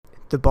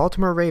The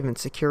Baltimore Ravens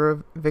secure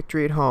a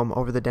victory at home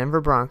over the Denver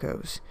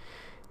Broncos.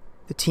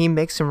 The team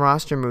makes some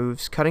roster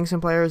moves, cutting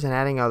some players and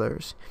adding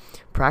others.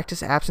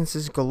 Practice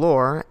absences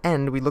galore,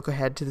 and we look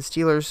ahead to the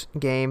Steelers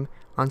game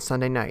on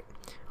Sunday night.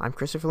 I'm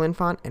Christopher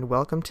Linfont, and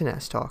welcome to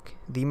Nest Talk,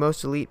 the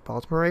most elite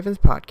Baltimore Ravens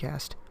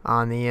podcast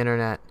on the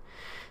internet.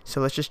 So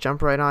let's just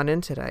jump right on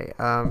in today.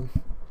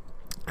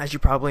 As you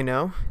probably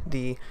know,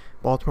 the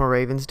Baltimore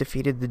Ravens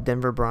defeated the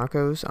Denver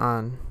Broncos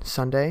on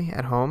Sunday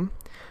at home.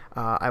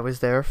 I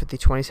was there for the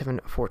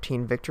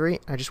 27-14 victory.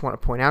 I just want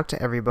to point out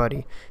to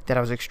everybody that I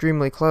was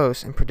extremely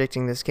close in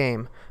predicting this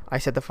game. I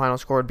said the final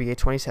score would be a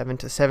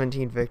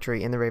 27-17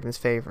 victory in the Ravens'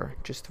 favor,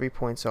 just 3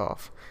 points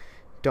off.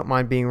 Don't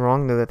mind being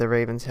wrong, though, that the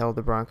Ravens held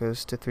the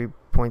Broncos to 3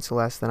 points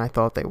less than I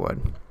thought they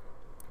would.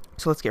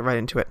 So let's get right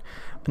into it.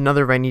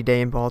 Another rainy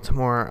day in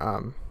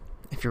Baltimore.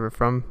 If you're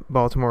from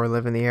Baltimore or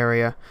live in the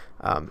area,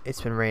 it's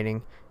been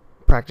raining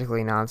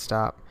practically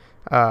nonstop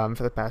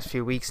for the past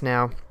few weeks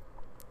now.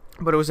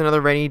 But it was another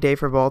rainy day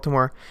for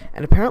Baltimore,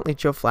 and apparently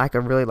Joe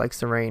Flacco really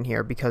likes the rain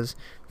here because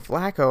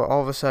Flacco,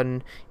 all of a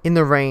sudden, in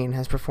the rain,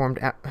 has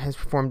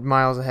performed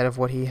miles ahead of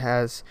what he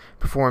has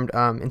performed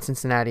in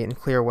Cincinnati in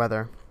clear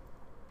weather.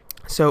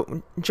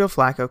 So Joe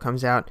Flacco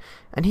comes out,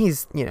 and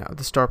he's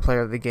the star player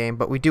of the game.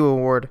 But we do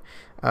award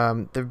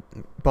the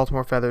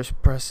Baltimore Feathers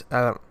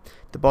player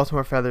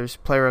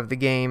of the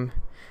game,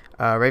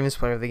 Ravens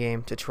player of the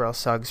game, to Terrell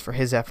Suggs for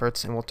his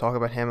efforts, and we'll talk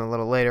about him a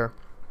little later.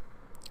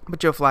 But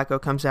Joe Flacco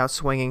comes out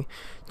swinging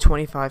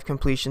 25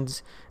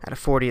 completions out of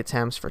 40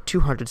 attempts for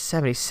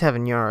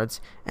 277 yards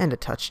and a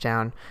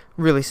touchdown.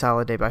 Really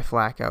solid day by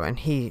Flacco, and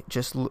he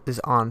just is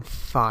on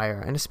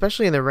fire. And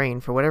especially in the rain,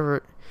 for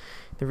whatever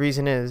the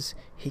reason is,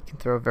 he can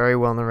throw very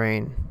well in the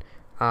rain.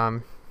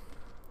 The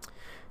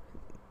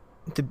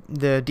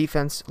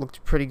defense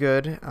looked pretty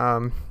good.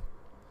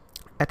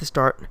 At the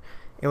start,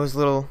 it was a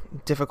little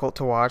difficult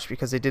to watch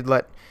because they did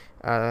let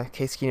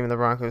Case Keenum and the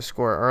Broncos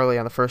score early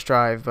on the first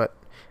drive,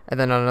 and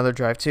then on another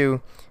drive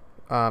too,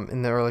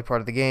 in the early part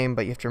of the game.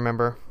 But you have to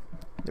remember,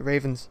 the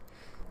Ravens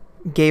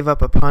gave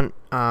up a punt.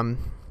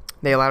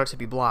 They allowed it to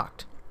be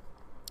blocked,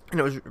 and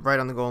it was right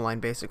on the goal line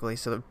basically.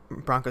 So the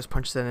Broncos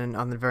punched it in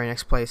on the very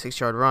next play,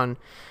 6-yard run.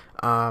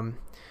 And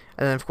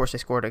then, of course, they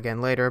scored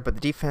again later. But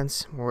the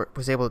defense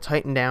was able to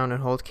tighten down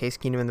and hold Case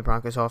Keenum and the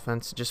Broncos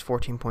offense to just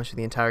 14 points for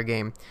the entire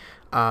game,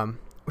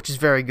 which is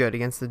very good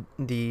against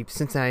the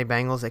Cincinnati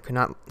Bengals. They could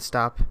not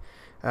stop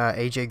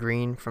A.J.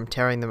 Green from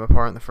tearing them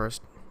apart in the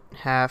first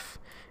half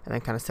and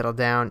then kind of settle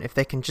down. If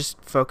they can just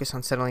focus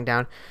on settling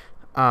down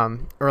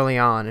early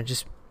on and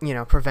just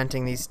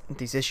preventing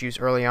these issues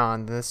early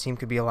on, then this team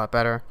could be a lot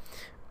better.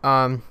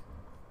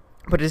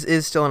 But it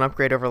is still an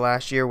upgrade over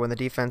last year when the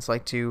defense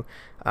liked to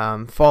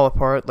fall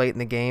apart late in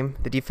the game.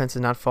 The defense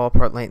did not fall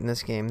apart late in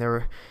this game.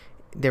 There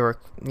were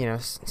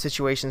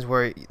situations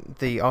where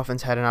the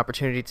offense had an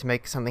opportunity to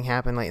make something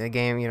happen late in the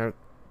game,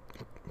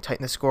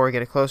 tighten the score,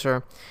 get it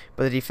closer,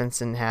 but the defense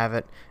didn't have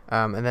it.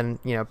 And then,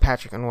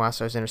 Patrick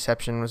Onwuasar's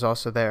interception was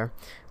also there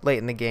late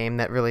in the game.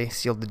 That really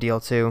sealed the deal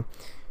too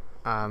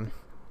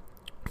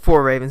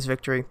for Ravens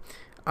victory.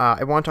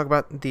 I want to talk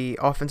about the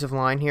offensive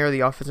line here.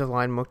 The offensive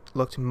line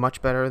looked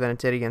much better than it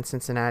did against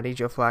Cincinnati.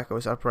 Joe Flacco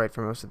was upright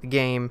for most of the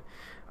game.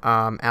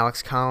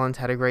 Alex Collins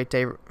had a great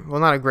day. Well,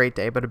 not a great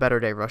day, but a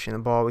better day rushing the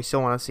ball. We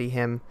still want to see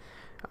him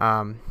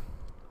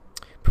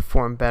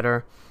perform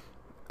better.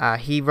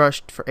 He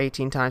rushed for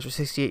 18 times for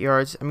 68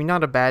 yards. I mean,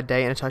 not a bad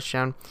day and a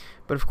touchdown,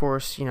 but of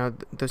course,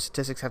 those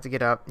statistics have to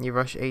get up. You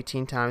rush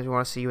 18 times, we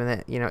want to see you in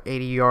that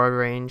 80-yard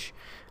range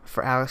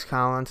for Alex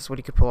Collins. That's what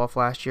he could pull off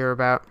last year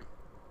about.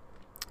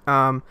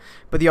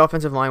 But the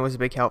offensive line was a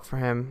big help for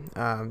him.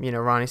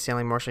 Ronnie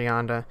Stanley, Marshall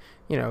Yanda,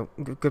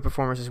 good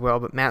performers as well.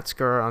 But Matt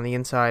Skura on the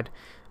inside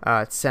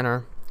at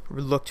center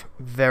looked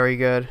very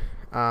good.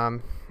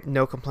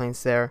 No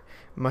complaints there.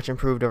 Much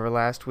improved over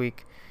last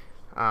week.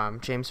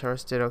 James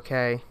Hurst did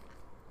okay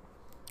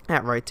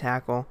at right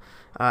tackle,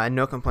 and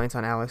no complaints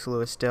on Alex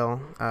Lewis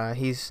still.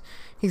 He's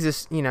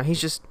just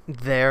he's just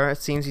there. It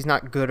seems he's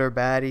not good or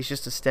bad. He's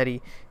just a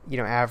steady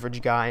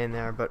average guy in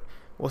there. But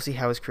we'll see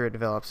how his career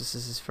develops. This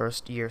is his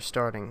first year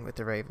starting with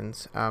the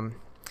Ravens.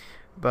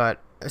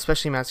 But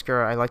especially Matt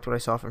Skura, I liked what I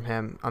saw from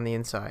him on the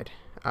inside.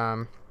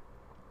 The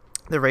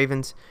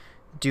Ravens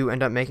do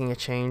end up making a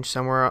change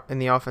somewhere in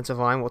the offensive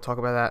line. We'll talk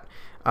about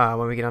that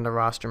when we get on to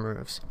roster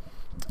moves.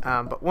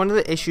 But one of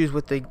the issues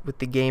with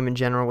the game in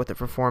general, with the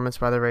performance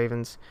by the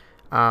Ravens,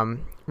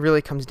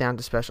 really comes down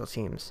to special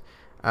teams.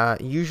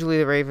 Usually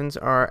the Ravens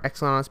are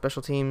excellent on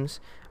special teams.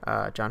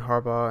 John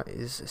Harbaugh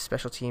is a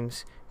special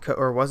teams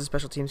was a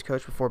special teams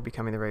coach before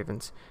becoming the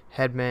Ravens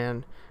head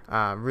man.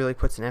 Really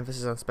puts an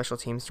emphasis on special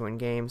teams to win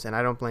games, and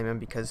I don't blame him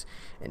because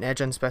an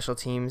edge on special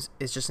teams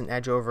is just an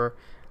edge over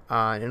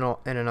in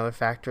another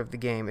factor of the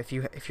game. If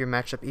you're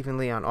matched up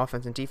evenly on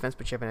offense and defense,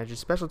 but you have an edge in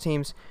special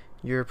teams,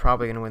 you're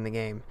probably going to win the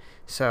game.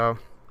 So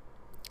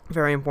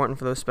very important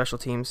for those special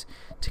teams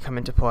to come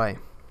into play.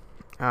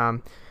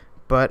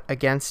 But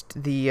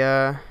against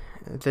the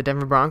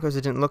Denver Broncos,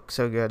 it didn't look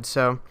so good.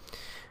 So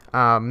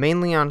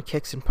mainly on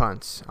kicks and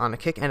punts, on a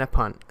kick and a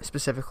punt,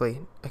 specifically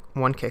like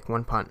one kick,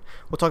 one punt.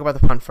 We'll talk about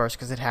the punt first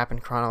because it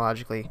happened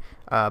chronologically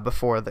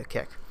before the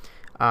kick.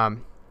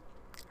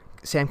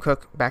 Sam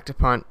Cook back to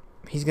punt.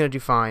 He's going to do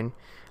fine,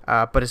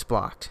 but it's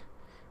blocked.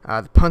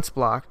 The punt's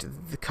blocked.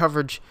 The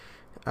coverage,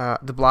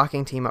 the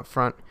blocking team up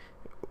front,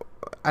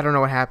 I don't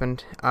know what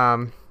happened.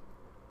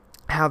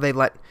 How they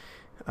let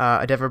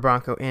a Denver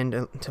Bronco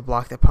in to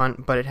block the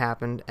punt, but it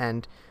happened,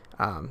 and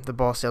the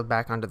ball sailed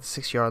back onto the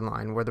 6-yard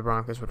line where the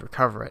Broncos would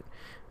recover it.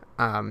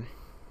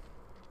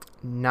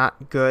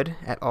 Not good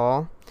at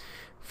all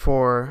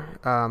for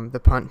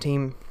the punt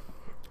team,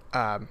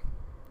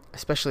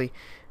 especially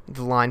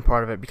the line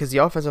part of it, because the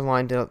offensive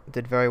line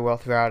did very well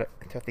throughout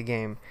the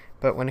game.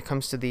 But when it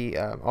comes to the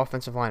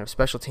offensive line of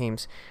special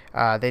teams,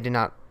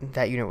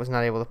 that unit was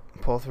not able to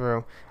pull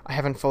through. I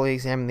haven't fully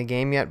examined the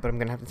game yet, but I'm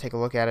going to have to take a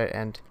look at it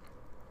and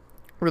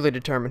really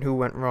determine who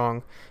went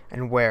wrong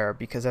and where,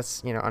 because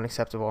that's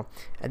unacceptable.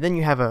 And then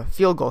you have a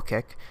field goal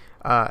kick,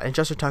 and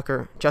Justin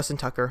Tucker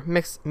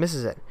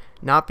misses it,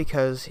 not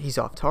because he's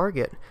off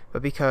target,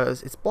 but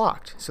because it's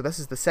blocked. So this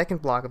is the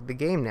second block of the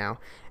game now,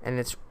 and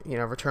it's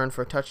returned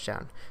for a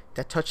touchdown.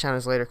 That touchdown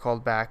is later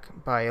called back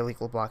by a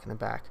legal block in the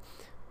back.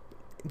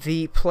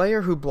 The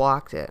player who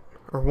blocked it,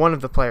 or one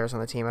of the players on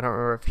the team, I don't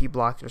remember if he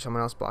blocked it or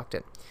someone else blocked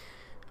it,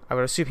 I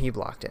would assume he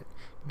blocked it,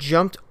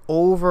 jumped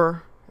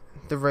over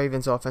the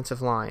Ravens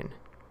offensive line.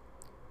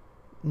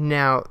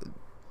 Now,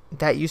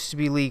 that used to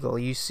be legal.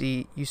 You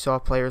saw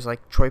players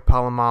like Troy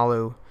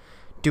Polamalu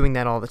doing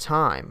that all the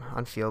time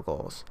on field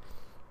goals.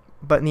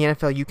 But in the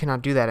NFL, you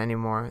cannot do that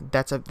anymore.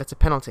 That's a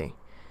penalty.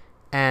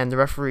 And the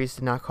referees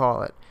did not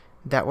call it.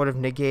 That would have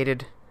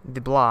negated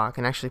the block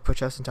and actually put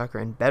Justin Tucker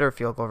in better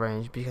field goal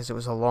range because it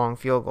was a long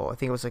field goal. I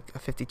think it was like a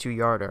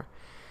 52-yarder.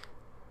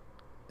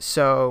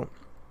 So,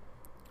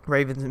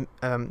 Ravens,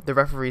 the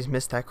referees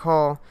missed that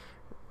call.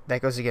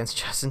 That goes against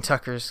Justin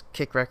Tucker's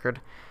kick record.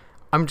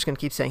 I'm just going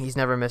to keep saying he's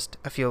never missed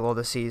a field goal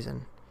this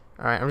season.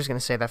 All right, I'm just going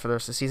to say that for the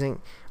rest of the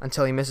season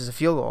until he misses a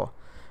field goal,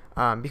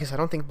 because I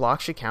don't think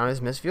blocks should count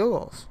as missed field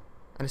goals,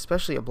 and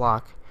especially a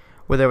block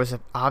where there was an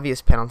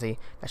obvious penalty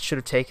that should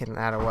have taken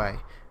that away.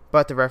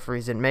 But the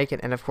referees didn't make it,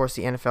 and of course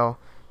the NFL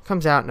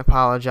comes out and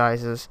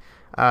apologizes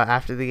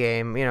after the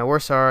game. We're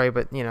sorry,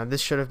 but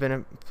this should have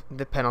been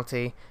the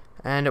penalty,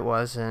 and it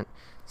wasn't.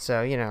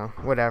 So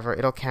whatever,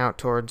 it'll count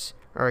towards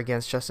or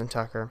against Justin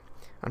Tucker,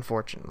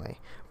 unfortunately.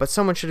 But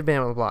someone should have been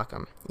able to block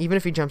him. Even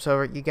if he jumps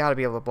over, you got to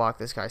be able to block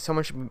this guy.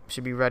 Someone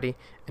should be ready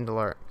and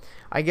alert.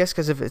 I guess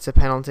because if it's a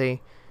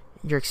penalty,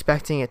 you're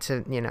expecting it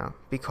to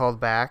be called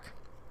back.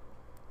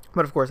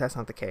 But of course, that's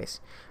not the case.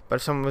 But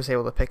if someone was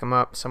able to pick him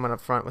up, someone up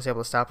front was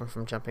able to stop him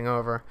from jumping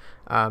over,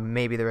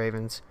 maybe the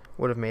Ravens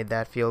would have made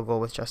that field goal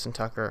with Justin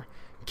Tucker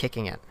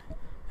kicking it.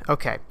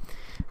 Okay,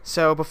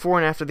 so before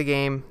and after the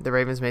game, the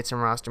Ravens made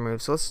some roster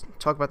moves. So let's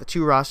talk about the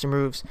two roster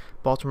moves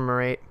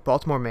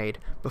Baltimore made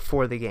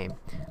before the game.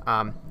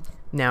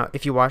 Now,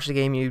 if you watched the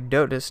game, you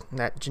noticed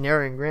that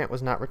Janarian Grant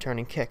was not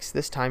returning kicks.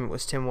 This time it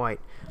was Tim White.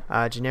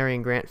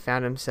 Janarian Grant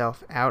found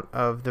himself out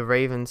of the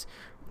Ravens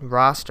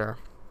roster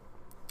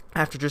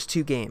after just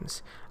 2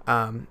 games.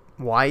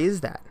 Why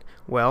is that?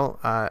 Well,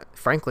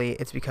 frankly,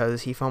 it's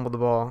because he fumbled the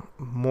ball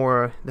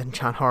more than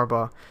John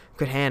Harbaugh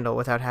could handle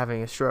without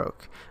having a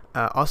stroke.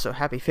 Also,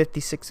 happy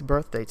 56th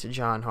birthday to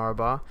John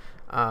Harbaugh.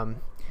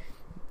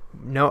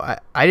 No,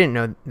 I didn't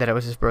know that it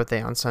was his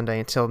birthday on Sunday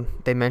until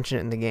they mentioned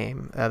it in the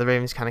game. The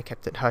Ravens kind of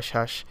kept it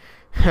hush-hush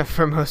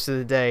for most of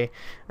the day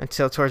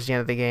until towards the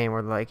end of the game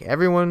where, like,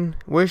 everyone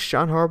wish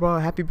John Harbaugh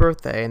a happy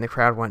birthday, and the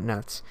crowd went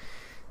nuts.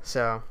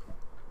 So,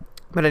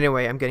 but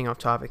anyway, I'm getting off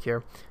topic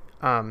here.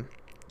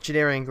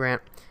 Janarian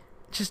Grant,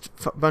 just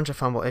a bunch of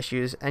fumble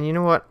issues, and you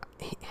know what?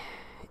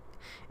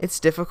 It's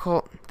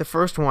difficult. The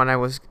first one, I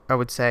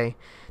would say,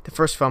 the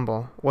first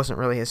fumble wasn't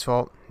really his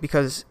fault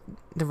because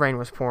the rain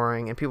was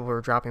pouring and people were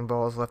dropping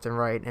balls left and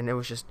right, and it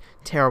was just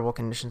terrible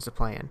conditions to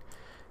play in.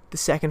 The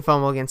second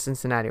fumble against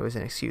Cincinnati was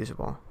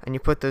inexcusable, and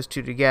you put those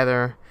two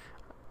together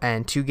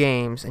and 2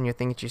 games, and you're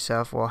thinking to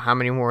yourself, well, how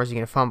many more is he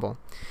going to fumble?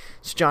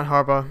 So John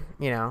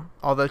Harbaugh,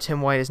 although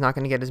Tim White is not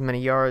going to get as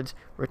many yards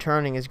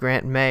returning as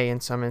Grant may in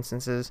some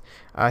instances,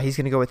 he's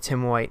going to go with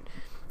Tim White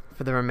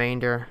for the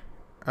remainder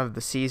of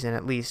the season,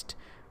 at least,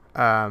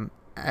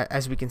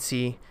 as we can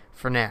see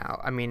for now.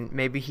 I mean,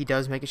 maybe he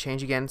does make a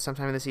change again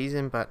sometime in the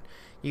season, but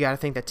you got to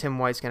think that Tim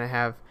White's going to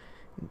have,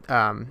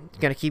 going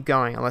to keep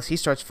going unless he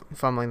starts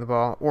fumbling the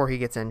ball or he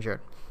gets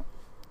injured.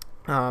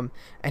 And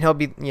he'll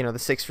be, the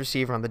 6th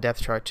receiver on the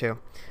depth chart too.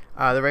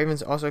 The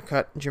Ravens also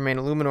cut Jermaine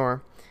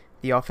Illuminor,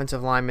 the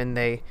offensive lineman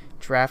they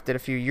drafted a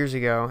few years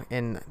ago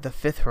in the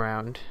 5th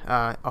round,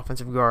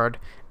 offensive guard,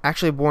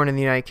 actually born in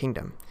the United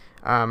Kingdom.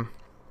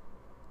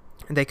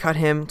 They cut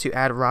him to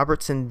add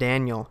Robertson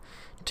Daniel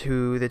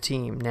to the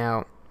team.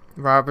 Now,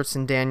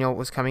 Robertson Daniel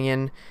was coming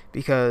in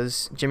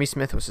because Jimmy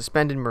Smith was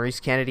suspended, Maurice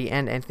Kennedy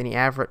and Anthony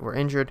Averett were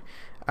injured.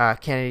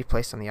 Kennedy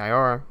placed on the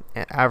IR,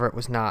 and Averett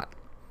was not.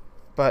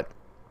 But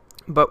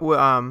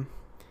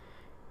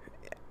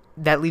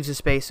that leaves a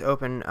space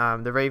open.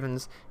 The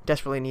Ravens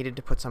desperately needed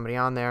to put somebody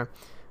on there.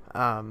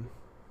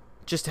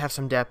 just to have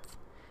some depth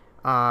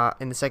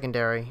in the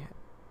secondary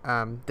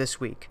this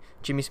week.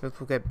 Jimmy Smith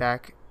will get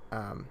back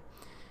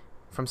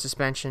from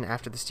suspension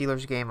after the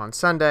Steelers game on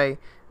Sunday.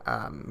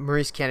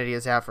 Maurice Kennedy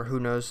is out for who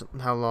knows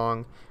how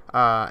long.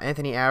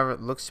 Anthony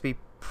Averett looks to be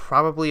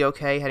probably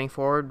okay heading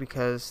forward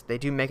because they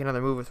do make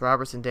another move with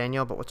Robertson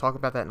Daniel, but we'll talk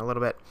about that in a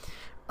little bit.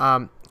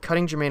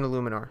 Cutting Jermaine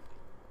Illuminor,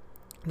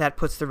 that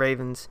put the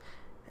Ravens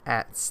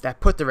at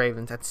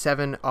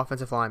 7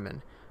 offensive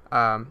linemen.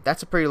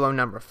 That's a pretty low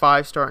number.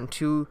 5 start and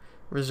 2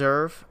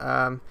 reserve.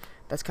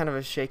 That's kind of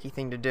a shaky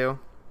thing to do.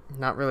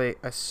 Not really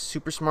a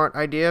super smart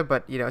idea,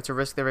 but it's a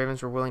risk the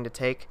Ravens were willing to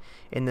take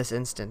in this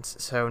instance.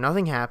 So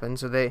nothing happened,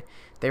 so they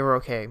were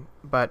okay.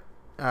 But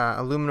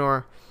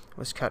Illuminor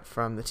was cut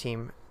from the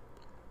team.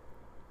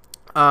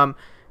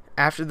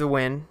 After the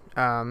win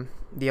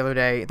the other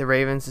day, the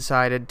Ravens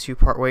decided to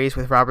part ways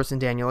with Robertson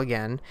Daniel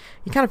again.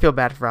 You kind of feel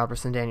bad for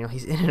Robertson Daniel.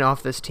 He's in and out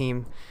of this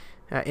team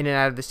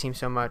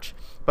so much.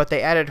 But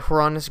they added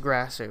Hroniss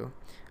Grasu.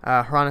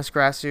 Hroniss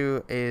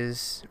Grasu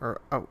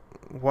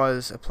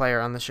was a player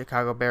on the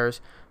Chicago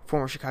Bears,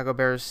 former Chicago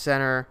Bears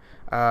center,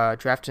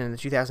 drafted in the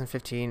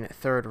 2015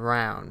 third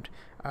round.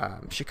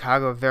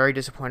 Chicago very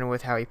disappointed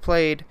with how he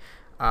played.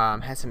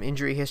 Had some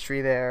injury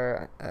history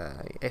there,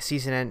 a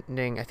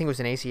season-ending, I think it was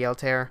an ACL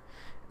tear,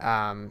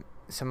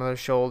 some other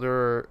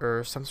shoulder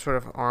or some sort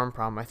of arm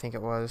problem, I think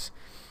it was.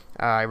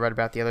 I read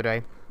about the other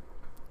day.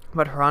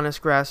 But Hroniss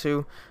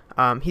Grasu,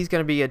 he's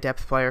going to be a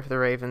depth player for the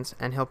Ravens,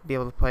 and he'll be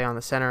able to play on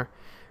the center,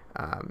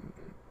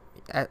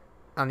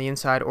 on the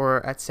inside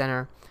or at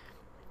center.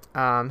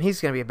 He's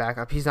going to be a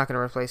backup. He's not going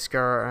to replace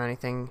Skura or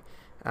anything.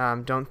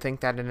 Don't think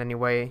that in any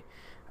way.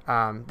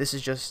 This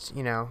is just,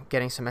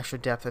 getting some extra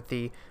depth at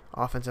the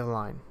offensive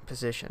line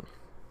position.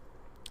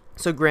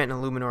 So Grant and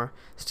Illuminor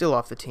still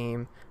off the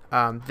team.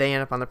 They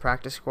end up on the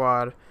practice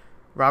squad.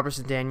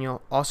 Robertson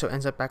Daniel also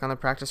ends up back on the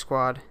practice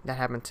squad. That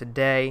happened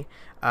today.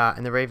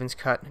 And the Ravens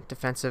cut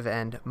defensive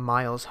end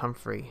Miles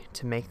Humphrey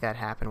to make that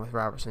happen with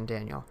Robertson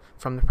Daniel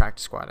from the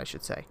practice squad, I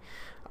should say.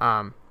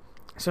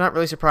 So not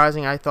really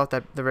surprising. I thought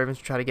that the Ravens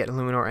would try to get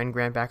Illuminor and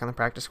Grant back on the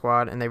practice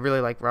squad, and they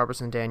really like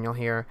Robertson Daniel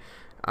here.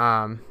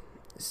 And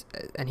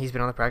he's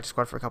been on the practice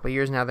squad for a couple of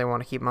years now. They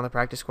want to keep him on the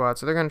practice squad,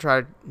 so they're going to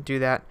try to do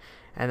that.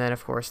 And then,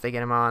 of course, they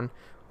get him on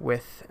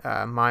with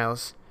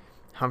Miles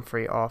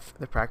Humphrey off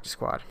the practice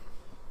squad.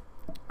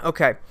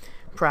 Okay,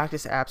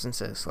 practice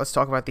absences. Let's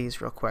talk about these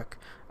real quick.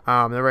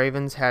 The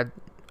Ravens had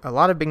a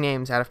lot of big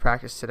names out of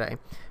practice today.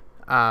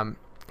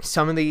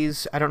 Some of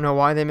these, I don't know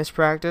why they missed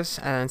practice,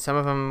 and some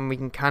of them we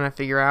can kind of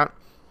figure out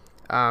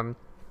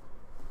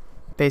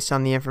based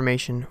on the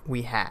information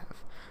we have.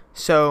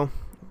 So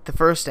the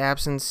first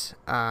absence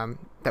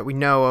that we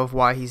know of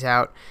why he's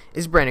out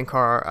is Brandon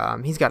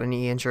Carr. He's got a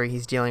knee injury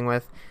he's dealing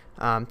with.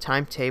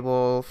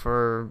 Timetable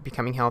for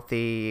becoming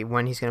healthy,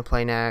 when he's going to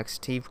play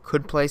next. He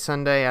could play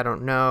Sunday, I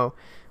don't know.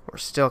 We're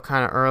still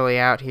kind of early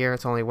out here.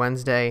 It's only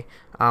Wednesday.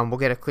 We'll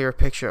get a clearer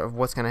picture of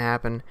what's going to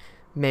happen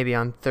maybe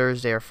on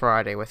Thursday or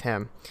Friday with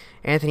him.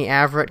 Anthony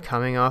Averett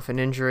coming off an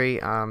injury.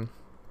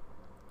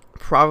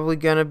 Probably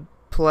going to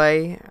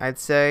play, I'd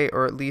say,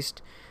 or at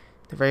least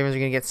the Ravens are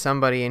going to get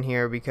somebody in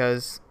here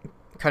because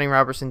cutting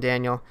Robertson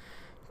Daniel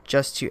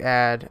just to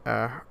add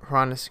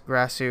Hroniss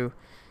Grasu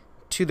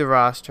to the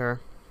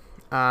roster.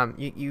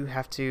 You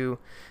have to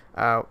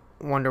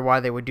wonder why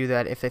they would do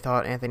that if they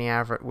thought Anthony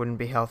Averett wouldn't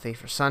be healthy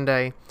for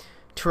Sunday.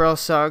 Terrell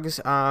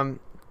Suggs,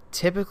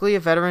 typically a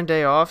veteran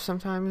day off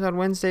sometimes on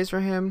Wednesdays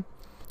for him,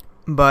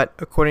 but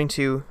according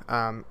to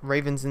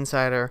Ravens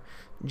insider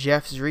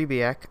Jeff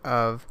Zrebiec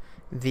of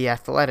The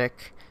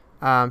Athletic,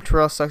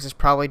 Terrell Suggs is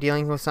probably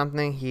dealing with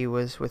something. He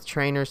was with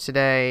trainers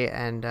today,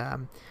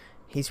 and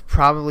he's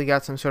probably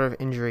got some sort of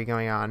injury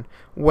going on.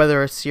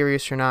 Whether it's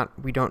serious or not,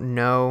 we don't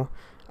know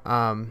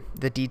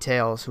the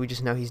details. We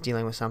just know he's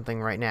dealing with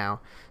something right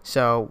now.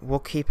 So we'll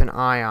keep an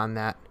eye on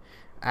that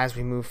as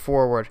we move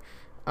forward.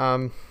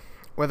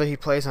 Whether he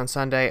plays on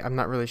Sunday, I'm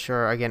not really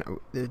sure. Again,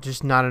 there's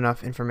just not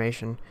enough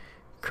information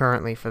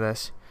currently for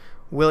this.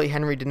 Willie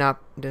Henry did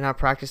not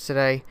practice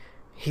today.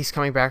 He's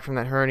coming back from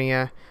that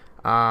hernia.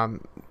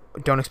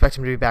 Don't expect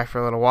him to be back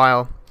for a little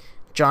while.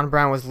 John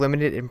Brown was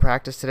limited in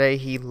practice today.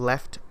 He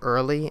left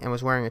early and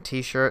was wearing a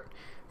t-shirt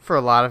for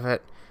a lot of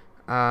it,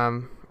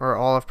 or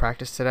all of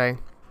practice today.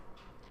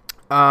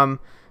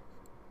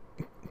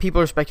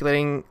 People are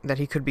speculating that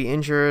he could be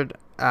injured.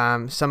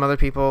 Some other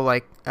people,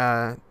 like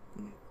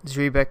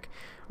Zrebiec,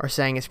 are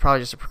saying it's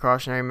probably just a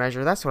precautionary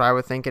measure. That's what I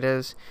would think it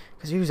is,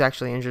 because if he was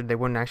actually injured, they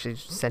wouldn't actually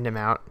send him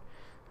out,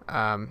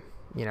 in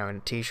a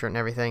t-shirt and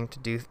everything to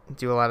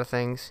do a lot of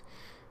things.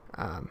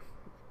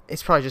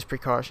 It's probably just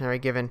precautionary,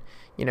 given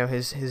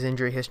his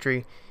injury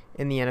history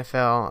in the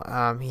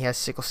NFL. He has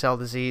sickle cell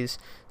disease,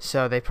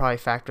 so they probably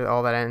factor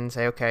all that in and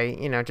say,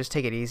 okay, just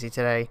take it easy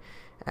today.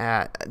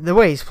 The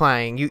way he's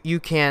playing, you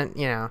can't,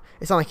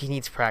 it's not like he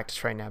needs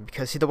practice right now,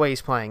 because the way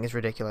he's playing is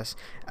ridiculous.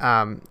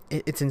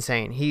 It's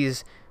insane.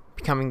 He's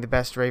becoming the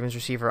best Ravens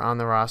receiver on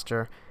the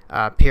roster,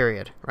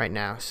 period, right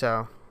now.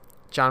 So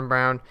John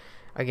Brown,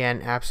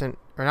 again, absent,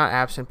 or not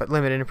absent, but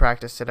limited in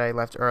practice today,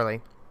 left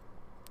early.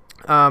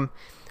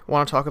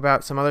 Want to talk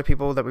about some other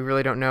people that we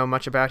really don't know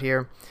much about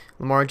here.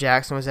 Lamar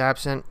Jackson was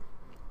absent.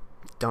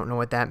 Don't know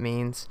what that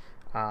means.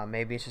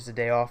 Maybe it's just a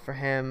day off for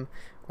him,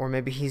 or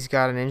maybe he's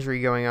got an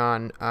injury going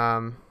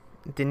on.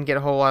 Didn't get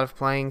a whole lot of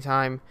playing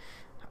time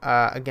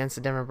against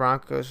the Denver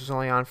Broncos. Was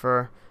only on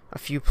for a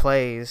few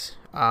plays.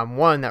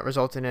 One that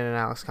resulted in an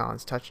Alex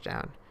Collins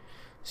touchdown.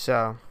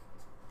 So,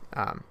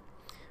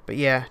 but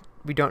yeah,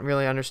 we don't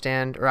really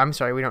understand, or I'm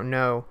sorry, we don't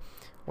know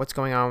what's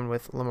going on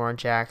with Lamar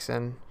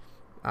Jackson.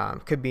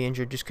 Could be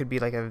injured, just could be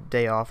like a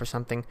day off or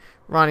something.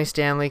 Ronnie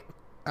Stanley,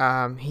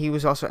 he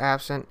was also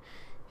absent.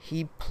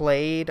 He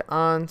played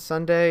on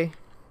Sunday.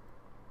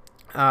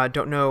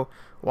 Don't know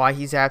why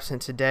he's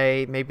absent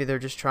today. Maybe they're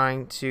just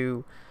trying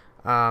to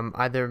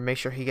either make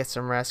sure he gets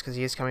some rest because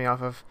he is coming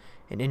off of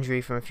an injury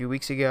from a few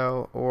weeks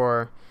ago,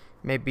 or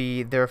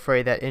maybe they're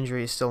afraid that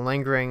injury is still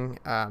lingering.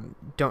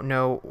 Don't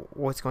know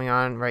what's going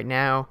on right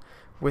now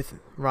with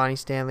Ronnie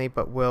Stanley,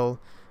 but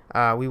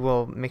we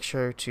will make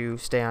sure to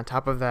stay on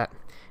top of that.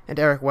 And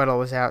Eric Weddle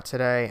was out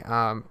today,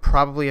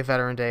 probably a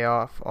veteran day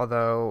off,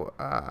 although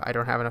I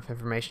don't have enough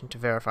information to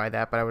verify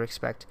that, but I would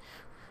expect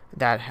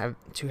that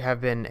to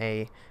have been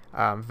a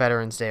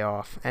veteran's day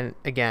off. And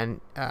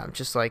again,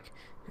 just like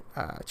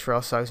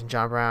Terrell Suggs and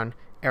John Brown,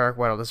 Eric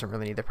Weddle doesn't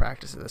really need the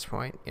practice at this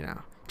point.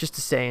 Just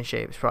to stay in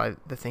shape is probably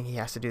the thing he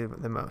has to do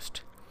the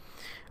most.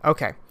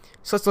 Okay,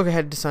 so let's look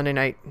ahead to the Sunday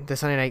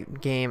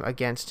night game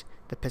against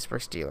the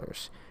Pittsburgh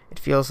Steelers. It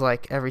feels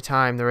like every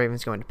time the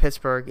Ravens go into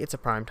Pittsburgh, it's a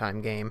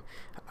primetime game.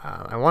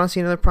 I want to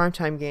see another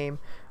primetime game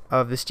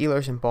of the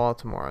Steelers in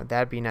Baltimore.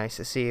 That'd be nice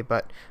to see,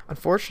 but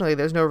unfortunately,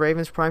 there's no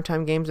Ravens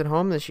primetime games at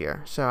home this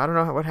year, so I don't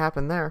know what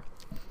happened there.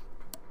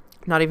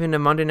 Not even a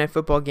Monday Night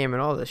Football game at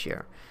all this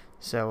year.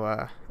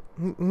 So,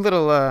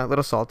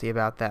 little salty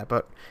about that,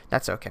 but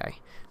that's okay.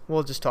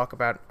 We'll just talk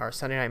about our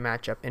Sunday night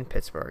matchup in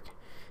Pittsburgh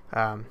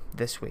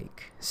this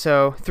week.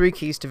 So, 3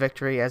 keys to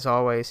victory, as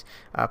always.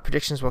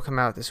 Predictions will come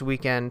out this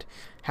weekend.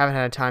 Haven't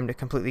had time to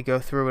completely go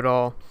through it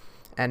all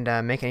and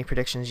make any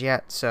predictions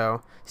yet,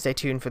 so stay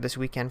tuned for this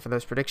weekend for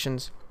those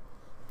predictions.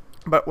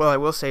 But what I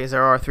will say is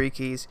there are 3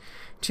 keys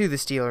to the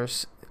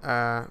Steelers,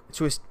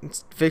 to a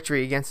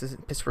victory against the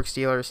Pittsburgh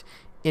Steelers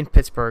in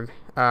Pittsburgh,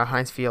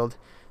 Heinz Field,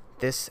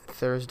 this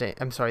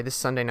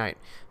Sunday night.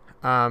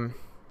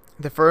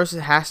 The first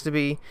has to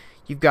be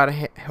you've got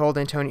to hold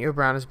Antonio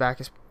Brown as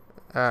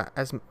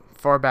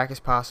far back as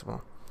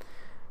possible.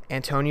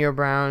 Antonio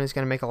Brown is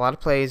going to make a lot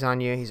of plays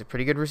on you. He's a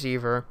pretty good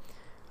receiver.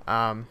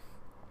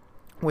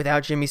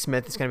 Without Jimmy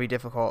Smith, it's going to be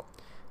difficult.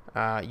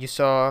 You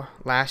saw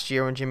last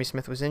year when Jimmy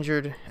Smith was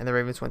injured and the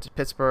Ravens went to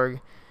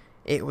Pittsburgh,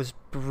 it was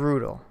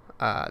brutal.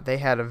 They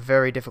had a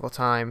very difficult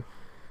time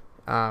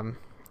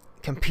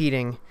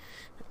competing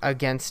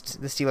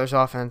against the Steelers'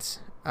 offense,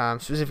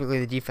 specifically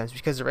the defense,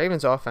 because the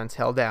Ravens' offense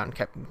held down,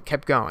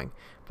 kept going,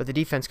 but the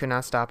defense could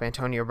not stop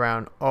Antonio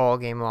Brown all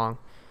game long.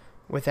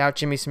 Without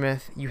Jimmy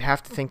Smith, you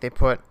have to think they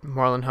put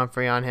Marlon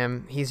Humphrey on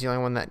him. He's the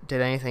only one that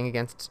did anything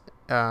against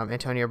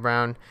Antonio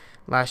Brown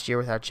last year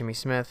without Jimmy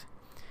Smith.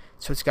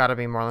 So it's got to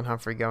be Marlon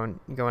Humphrey going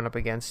up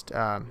against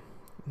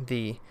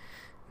the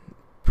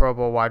Pro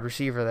Bowl wide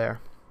receiver there.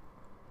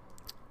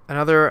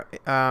 Another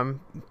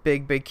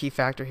big key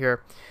factor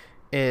here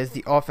is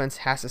the offense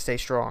has to stay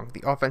strong.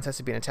 The offense has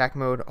to be in attack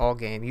mode all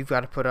game. You've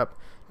got to put up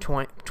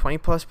 20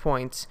 plus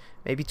points,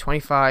 maybe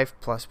 25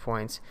 plus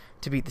points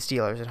to beat the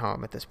Steelers at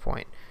home at this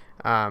point.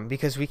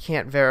 Because we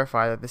can't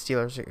verify that the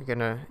Steelers are going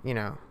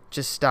to,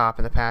 just stop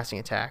in the passing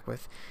attack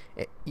with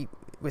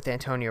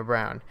Antonio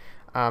Brown.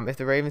 If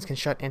the Ravens can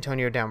shut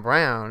Antonio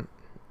Brown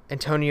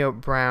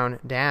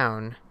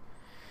down,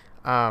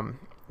 that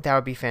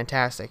would be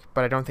fantastic.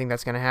 But I don't think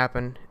that's going to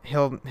happen.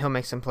 He'll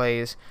make some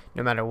plays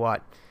no matter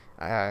what.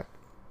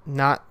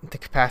 Not the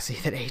capacity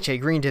that A.J.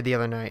 Green did the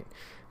other night,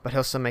 but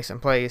he'll still make some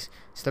plays.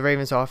 So the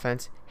Ravens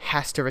offense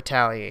has to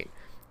retaliate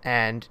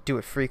and do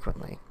it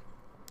frequently.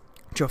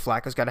 Joe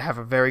Flacco's got to have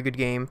a very good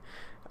game.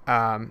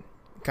 Got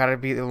to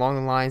be along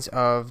the lines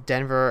of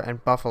Denver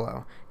and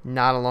Buffalo,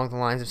 not along the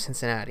lines of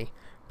Cincinnati.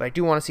 But I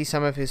do want to see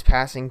some of his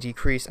passing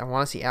decrease. I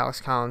want to see Alex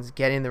Collins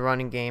get in the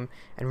running game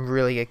and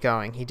really get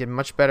going. He did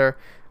much better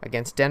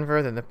against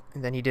Denver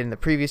than he did in the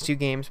previous 2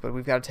 games, but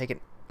we've got to take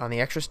it on the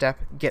extra step,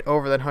 get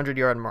over that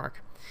 100-yard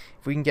mark.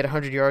 If we can get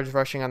 100 yards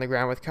rushing on the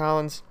ground with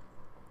Collins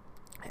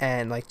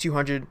and like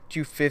 200,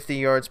 250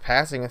 yards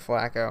passing with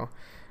Flacco,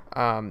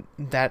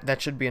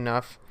 that should be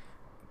enough.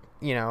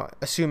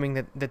 Assuming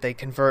that they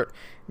convert,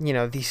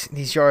 these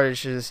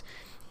yardages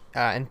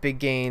and big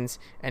gains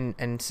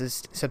and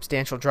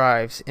substantial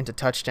drives into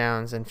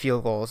touchdowns and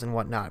field goals and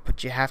whatnot.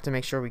 But you have to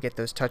make sure we get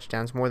those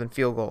touchdowns more than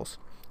field goals.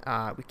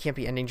 We can't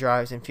be ending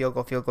drives in field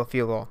goal. Got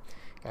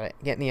to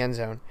get in the end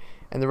zone.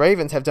 And the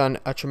Ravens have done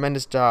a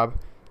tremendous job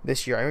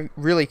this year. I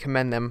really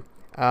commend them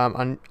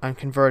on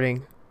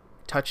converting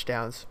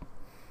touchdowns.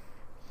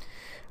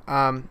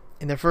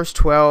 In their first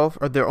 12,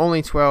 or their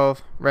only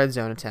 12 red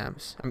zone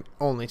attempts.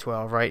 Only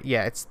 12, right?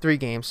 Yeah, it's 3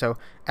 games, so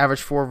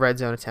average 4 red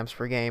zone attempts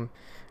per game.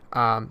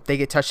 They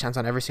get touchdowns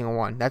on every single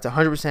one. That's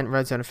 100%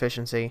 red zone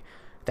efficiency.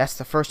 That's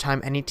the first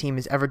time any team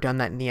has ever done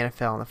that in the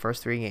NFL in the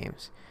first 3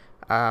 games.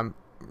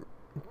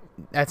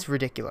 That's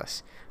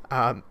ridiculous.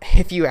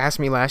 If you asked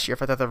me last year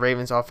if I thought the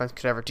Ravens offense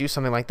could ever do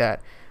something like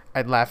that,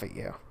 I'd laugh at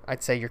you.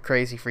 I'd say you're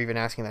crazy for even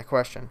asking that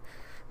question.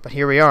 But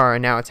here we are,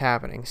 and now it's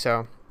happening.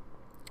 So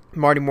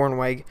Marty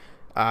Mornhinweg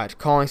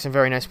calling some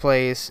very nice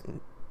plays,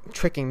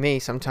 tricking me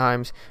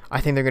sometimes.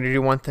 I think they're going to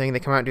do one thing, they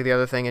come out and do the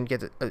other thing and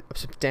get a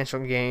substantial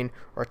gain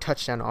or a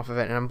touchdown off of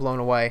it, and I'm blown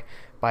away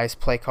by his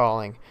play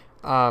calling.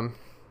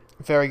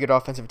 Very good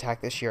offensive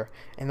attack this year.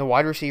 And the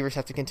wide receivers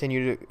have to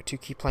continue to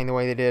keep playing the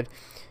way they did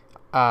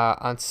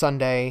on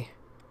Sunday.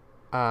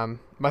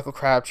 Michael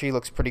Crabtree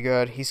looks pretty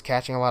good. He's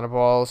catching a lot of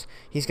balls.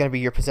 He's going to be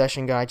your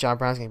possession guy. John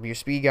Brown's going to be your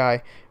speed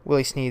guy.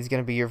 Willie Snead's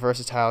going to be your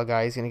versatile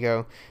guy. He's going to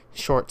go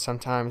short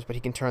sometimes, but he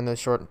can turn those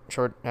short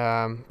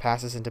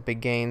passes into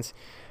big gains.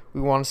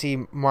 We want to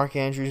see Mark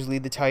Andrews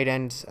lead the tight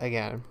ends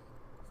again.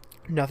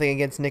 Nothing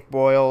against Nick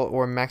Boyle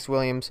or Max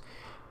Williams,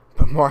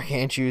 but Mark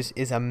Andrews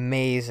is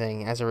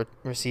amazing as a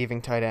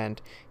receiving tight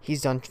end.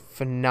 He's done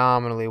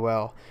phenomenally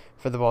well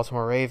for the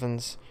Baltimore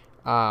Ravens.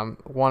 Want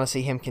to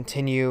see him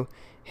continue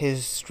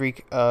his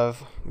streak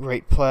of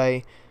great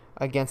play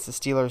against the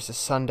Steelers this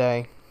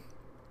Sunday.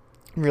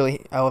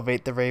 Really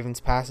elevate the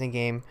Ravens passing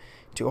game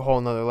to a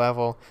whole nother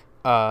level.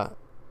 And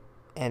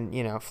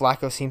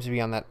Flacco seems to be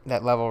on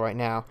that level right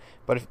now.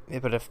 But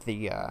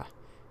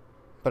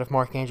if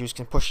Mark Andrews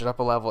can push it up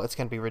a level, it's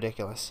going to be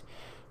ridiculous.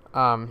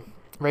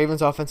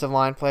 Ravens offensive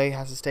line play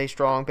has to stay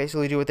strong.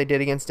 Basically do what they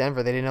did against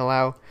Denver. They didn't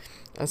allow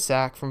a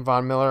sack from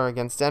Von Miller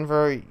against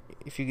Denver.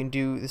 If you can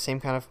do the same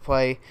kind of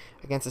play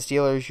against the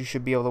Steelers, you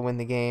should be able to win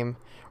the game,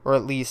 or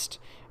at least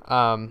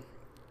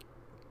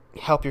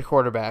help your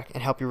quarterback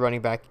and help your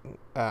running back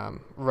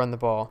run the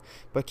ball.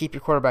 But keep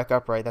your quarterback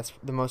upright. That's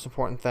the most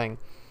important thing.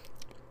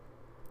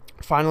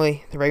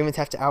 Finally, the Ravens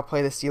have to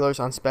outplay the Steelers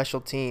on special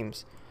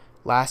teams.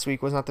 Last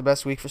week was not the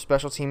best week for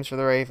special teams for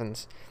the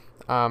Ravens.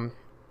 The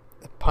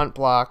punt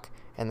block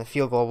and the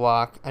field goal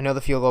block. I know the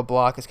field goal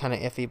block is kind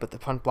of iffy, but the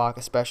punt block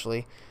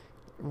especially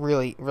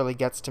really, really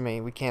gets to me.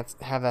 We can't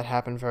have that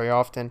happen very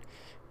often.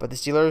 But the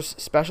Steelers'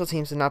 special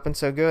teams have not been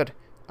so good.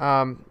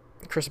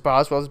 Chris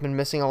Boswell has been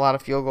missing a lot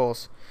of field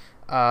goals.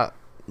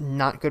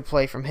 Not good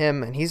play from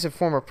him, and he's a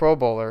former Pro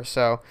Bowler,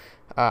 so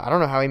I don't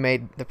know how he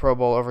made the Pro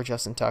Bowl over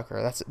Justin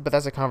Tucker.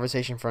 That's a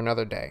conversation for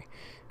another day.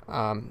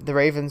 The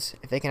Ravens,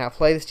 if they can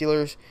outplay the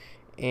Steelers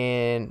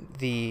in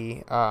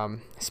the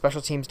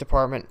special teams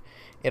department,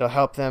 it'll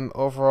help them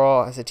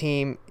overall as a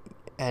team,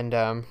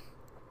 and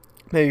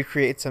maybe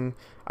create some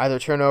either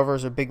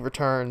turnovers or big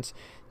returns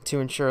to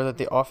ensure that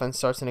the offense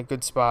starts in a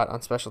good spot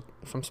on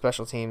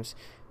special teams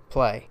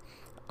play.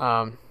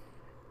 So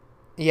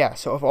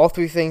if all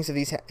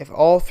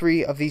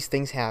three of these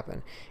things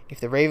happen, if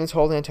the Ravens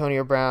hold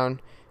Antonio Brown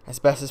as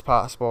best as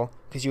possible,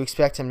 because you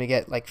expect him to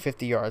get like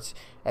 50 yards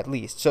at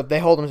least. So if they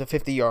hold him to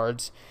 50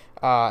 yards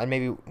and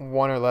maybe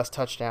one or less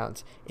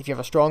touchdowns, if you have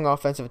a strong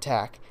offensive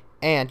attack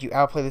and you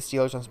outplay the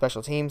Steelers on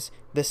special teams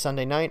this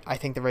Sunday night, I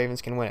think the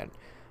Ravens can win it.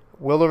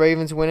 Will the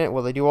Ravens win it?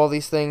 Will they do all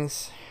these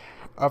things?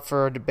 Up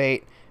for a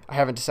debate. I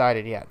haven't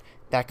decided yet.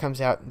 That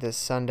comes out this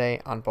Sunday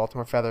on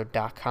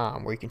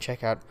BaltimoreFeather.com, where you can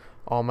check out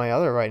all my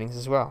other writings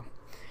as well.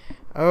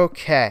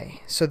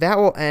 Okay, so that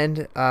will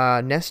end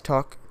Nest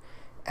Talk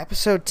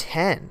episode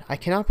 10. I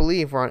cannot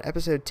believe we're on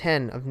episode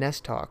 10 of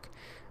Nest Talk.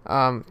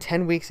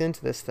 10 weeks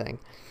into this thing.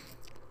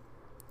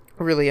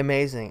 Really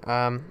amazing.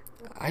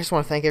 I just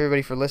want to thank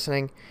everybody for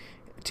listening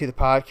to the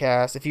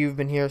podcast. If you've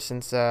been here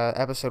since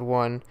episode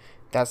 1,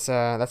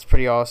 that's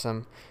pretty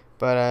awesome.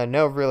 But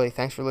no, really,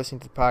 thanks for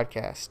listening to the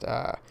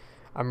podcast.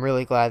 I'm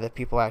really glad that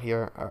people out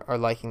here are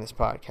liking this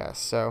podcast.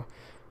 So,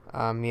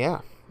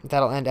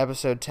 that'll end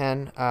episode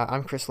 10.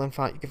 I'm Chris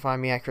Linfont. You can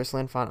find me at Chris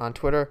Linfont on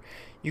Twitter.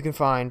 You can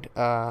find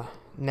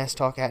Nest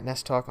Talk at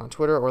Nest Talk on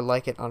Twitter, or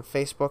like it on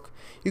Facebook.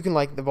 You can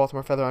like the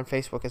Baltimore Feather on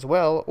Facebook as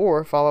well,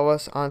 or follow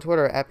us on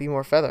Twitter at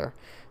BeMoreFeather.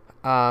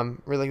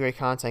 Really great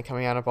content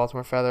coming out of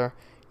Baltimore Feather,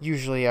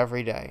 usually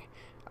every day.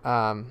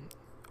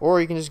 Or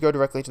you can just go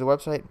directly to the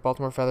website,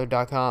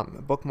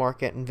 BaltimoreFeather.com,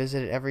 bookmark it, and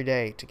visit it every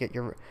day to get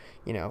your,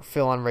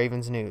 fill on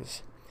Ravens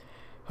news.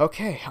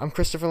 Okay, I'm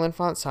Christopher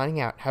Linfont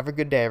signing out. Have a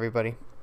good day, everybody.